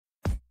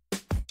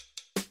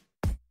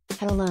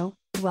Hello,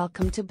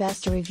 welcome to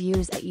Best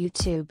Reviews at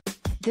YouTube.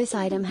 This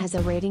item has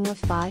a rating of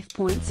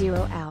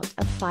 5.0 out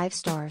of 5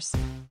 stars.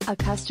 A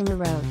customer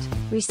wrote,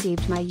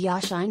 "Received my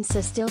Yashine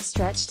Steel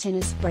Stretch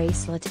Tennis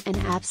Bracelet and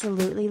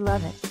absolutely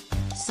love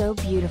it. So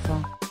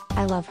beautiful.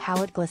 I love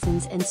how it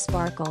glistens and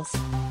sparkles.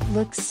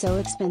 Looks so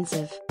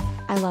expensive.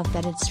 I love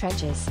that it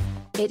stretches.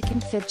 It can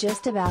fit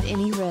just about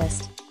any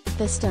wrist.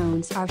 The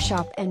stones are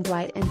sharp and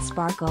bright and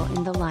sparkle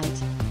in the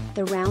light.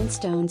 The round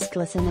stones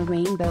glisten a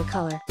rainbow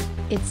color.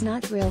 It's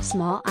not real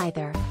small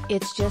either,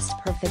 it's just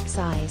perfect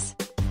size.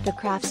 The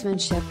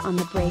craftsmanship on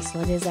the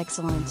bracelet is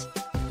excellent.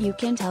 You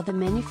can tell the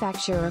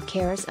manufacturer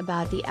cares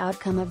about the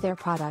outcome of their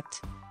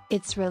product.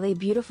 It's really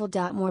beautiful.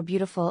 More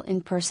beautiful in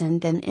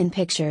person than in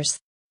pictures.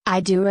 I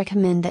do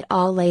recommend that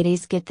all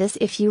ladies get this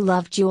if you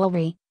love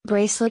jewelry,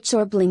 bracelets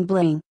or bling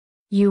bling.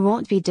 You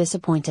won't be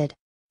disappointed.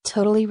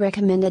 Totally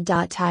recommended.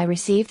 I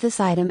received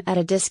this item at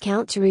a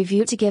discount to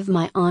review to give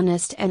my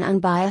honest and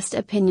unbiased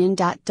opinion.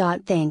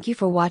 Thank you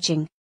for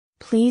watching.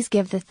 Please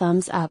give the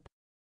thumbs up.